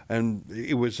proud, and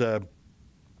it was a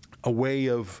way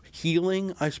of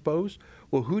healing, I suppose.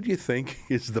 Well, who do you think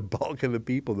is the bulk of the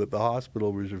people that the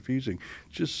hospital was refusing?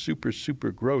 Just super,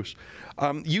 super gross.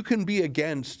 You can be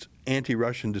against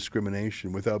anti-Russian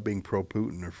discrimination without being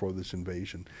pro-Putin or for this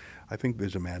invasion. I think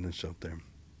there's a madness out there.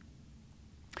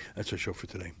 That's our show for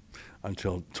today.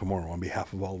 Until tomorrow, on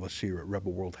behalf of all of us here at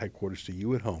Rebel World Headquarters, to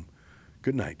you at home,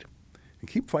 good night. And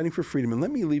keep fighting for freedom. And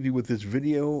let me leave you with this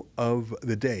video of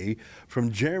the day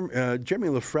from Jeremy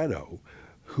Lafredo,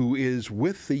 who is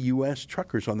with the U.S.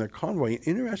 truckers on their convoy.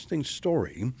 Interesting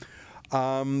story.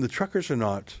 The truckers are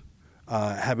not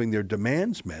having their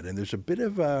demands met, and there's a bit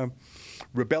of a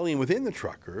rebellion within the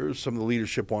truckers. Some of the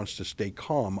leadership wants to stay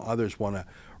calm. Others want to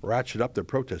ratchet up their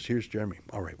protests. Here's Jeremy.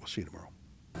 All right, we'll see you tomorrow.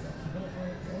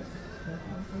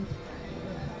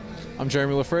 I'm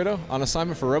Jeremy Lafredo, on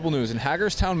assignment for Rebel News in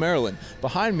Hagerstown, Maryland.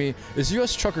 Behind me is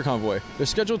U.S. trucker convoy. They're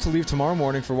scheduled to leave tomorrow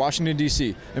morning for Washington,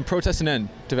 D.C. and protest an end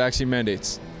to vaccine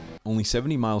mandates. Only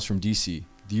 70 miles from D.C.,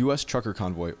 the U.S. trucker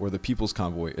convoy, or the People's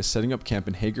Convoy, is setting up camp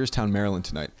in Hagerstown, Maryland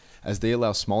tonight, as they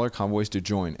allow smaller convoys to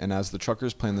join and as the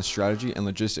truckers plan the strategy and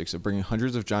logistics of bringing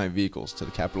hundreds of giant vehicles to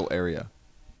the capital area.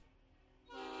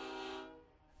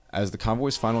 As the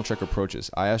convoy's final trek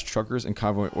approaches, I asked truckers and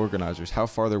convoy organizers how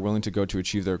far they're willing to go to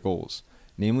achieve their goals,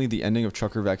 namely the ending of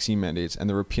trucker vaccine mandates and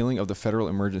the repealing of the Federal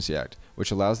Emergency Act,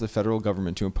 which allows the federal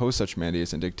government to impose such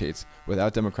mandates and dictates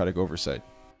without democratic oversight.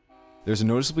 There's a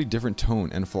noticeably different tone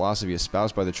and philosophy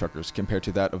espoused by the truckers compared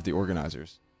to that of the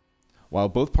organizers. While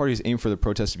both parties aim for the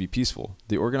protest to be peaceful,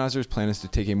 the organizers' plan is to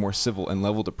take a more civil and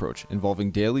leveled approach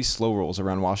involving daily slow rolls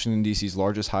around Washington, D.C.'s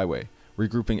largest highway,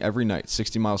 regrouping every night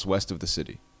 60 miles west of the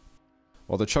city.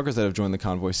 While the truckers that have joined the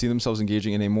convoy see themselves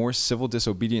engaging in a more civil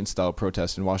disobedience style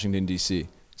protest in Washington, D.C.,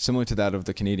 similar to that of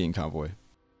the Canadian convoy.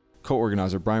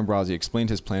 Co-organizer Brian Brazzi explained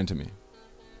his plan to me.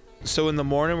 So in the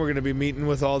morning, we're going to be meeting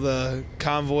with all the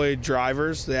convoy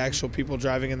drivers, the actual people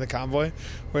driving in the convoy.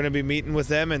 We're going to be meeting with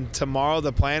them, and tomorrow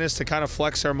the plan is to kind of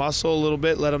flex our muscle a little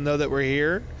bit, let them know that we're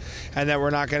here and that we're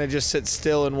not going to just sit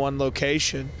still in one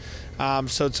location.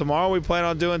 So tomorrow we plan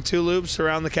on doing 2 loops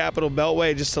around the Capitol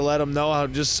Beltway just to let them know,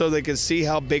 just so they can see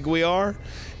how big we are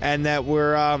and that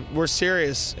we're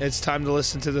serious. It's time to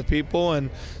listen to the people,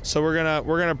 and so we're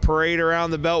gonna parade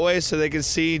around the Beltway so they can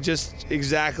see just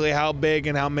exactly how big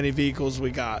and how many vehicles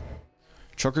we got.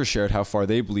 Truckers shared how far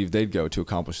they believe they'd go to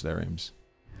accomplish their aims.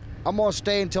 I'm gonna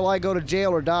stay until I go to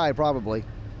jail or die, probably.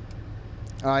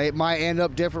 It might end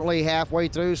up differently halfway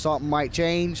through. Something might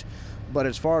change. But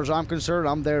as far as I'm concerned,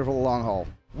 I'm there for the long haul.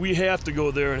 We have to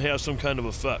go there and have some kind of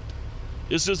effect.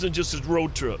 This isn't just a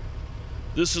road trip.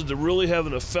 This is to really have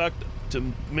an effect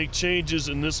to make changes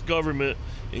in this government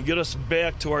and get us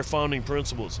back to our founding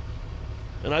principles.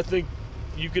 And I think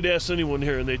you could ask anyone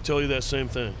here and they'd tell you that same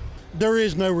thing. There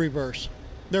is no reverse.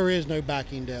 there is no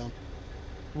backing down.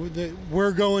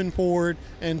 We're going forward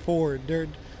and forward.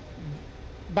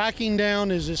 Backing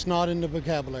down is just not in the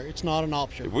vocabulary. It's not an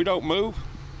option. If we don't move,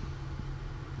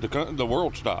 the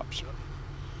world stops.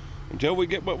 Until we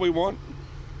get what we want,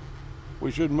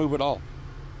 we shouldn't move at all.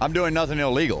 I'm doing nothing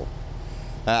illegal.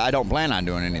 I don't plan on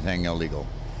doing anything illegal,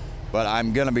 but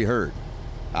I'm going to be heard.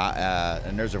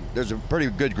 And there's a pretty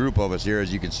good group of us here,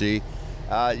 as you can see,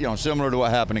 similar to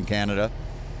what happened in Canada.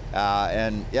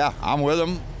 And yeah, I'm with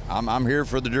them. I'm here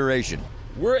for the duration.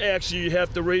 We're actually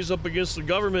have to raise up against the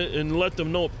government and let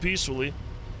them know peacefully,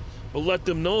 but let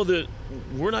them know that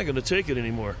we're not going to take it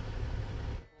anymore.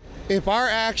 If our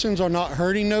actions are not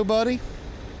hurting nobody,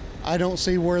 I don't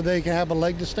see where they can have a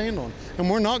leg to stand on. And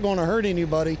we're not going to hurt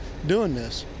anybody doing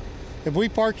this. If we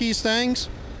park these things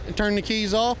and turn the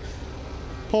keys off,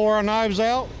 pull our knives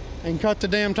out, and cut the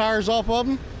damn tires off of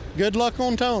them, good luck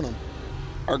on towing them.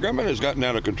 Our government has gotten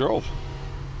out of control.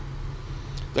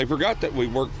 They forgot that we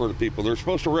work for the people. They're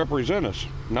supposed to represent us,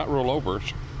 not rule over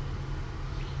us.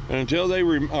 And until they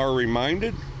are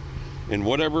reminded, in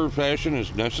whatever fashion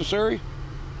is necessary,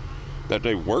 that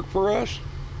they work for us,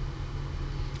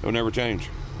 it'll never change.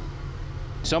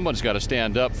 Someone's got to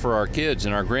stand up for our kids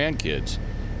and our grandkids,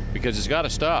 because it's got to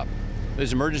stop.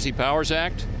 This Emergency Powers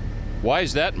Act, why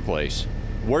is that in place?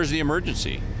 Where's the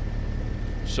emergency?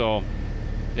 So,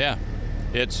 yeah,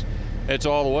 it's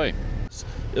all the way.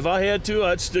 If I had to,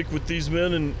 I'd stick with these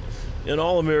men and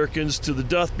all Americans to the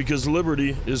death, because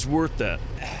liberty is worth that.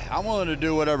 I'm willing to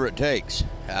do whatever it takes.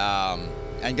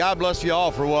 And God bless you all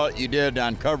for what you did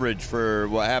on coverage for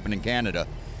what happened in Canada.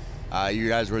 You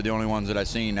guys were the only ones that I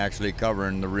seen actually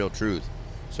covering the real truth.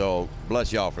 So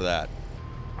bless y'all for that.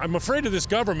 I'm afraid of this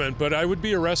government, but I would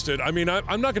be arrested. I mean,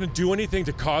 I'm not going to do anything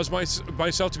to cause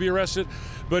myself to be arrested,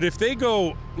 but if they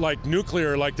go like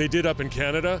nuclear like they did up in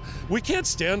Canada, we can't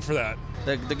stand for that.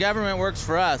 The government works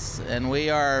for us, and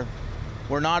we're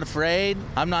not afraid.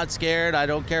 I'm not scared. I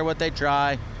don't care what they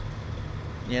try.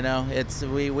 You know,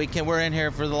 we're in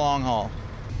here for the long haul.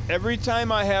 Every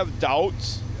time I have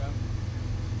doubts,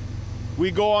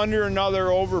 we go under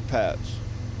another overpass,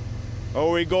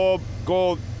 or we go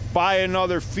buy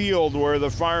another field where the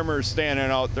farmer's standing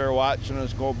out there watching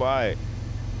us go by,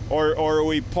 or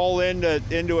we pull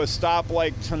into a stop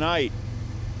like tonight,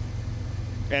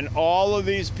 and all of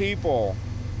these people,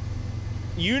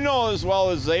 you know as well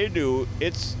as they do,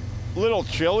 it's a little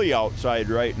chilly outside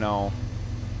right now,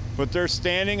 but they're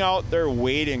standing out there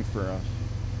waiting for us,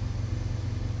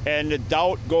 and the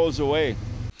doubt goes away.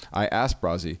 I asked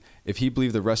Brazzi if he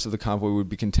believed the rest of the convoy would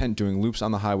be content doing loops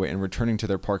on the highway and returning to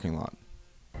their parking lot.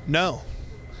 No,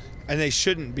 and they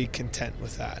shouldn't be content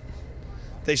with that.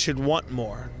 They should want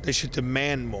more. They should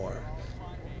demand more.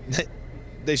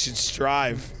 They should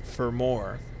strive for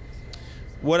more.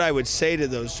 What I would say to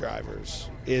those drivers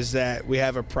is that we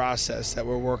have a process that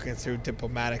we're working through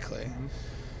diplomatically.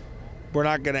 We're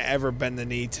not going to ever bend the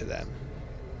knee to them,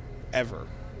 ever.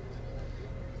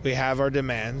 We have our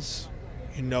demands.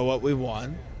 You know what we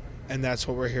want, and that's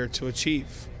what we're here to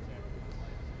achieve.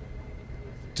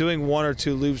 Doing 1 or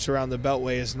 2 loops around the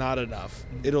Beltway is not enough.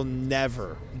 It'll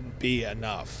never be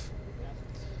enough.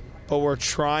 But we're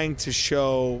trying to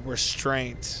show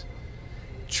restraint,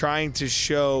 trying to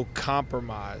show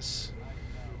compromise,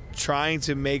 trying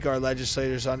to make our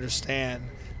legislators understand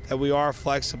that we are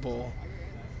flexible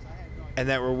and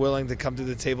that we're willing to come to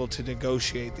the table to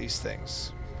negotiate these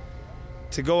things.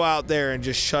 To go out there and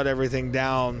just shut everything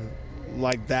down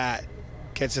like that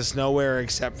gets us nowhere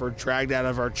except for dragged out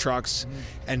of our trucks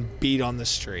and beat on the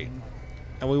street.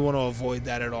 And we want to avoid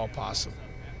that at all possible,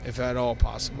 if at all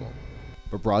possible.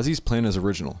 But Brazzi's plan is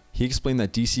original. He explained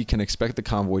that DC can expect the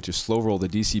convoy to slow roll the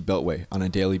DC Beltway on a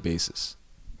daily basis.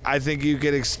 I think you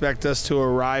could expect us to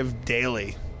arrive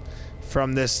daily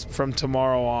from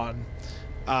tomorrow on.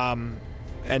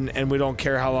 And we don't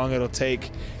care how long it'll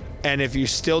take. And if you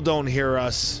still don't hear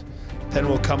us, then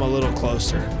we'll come a little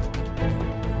closer.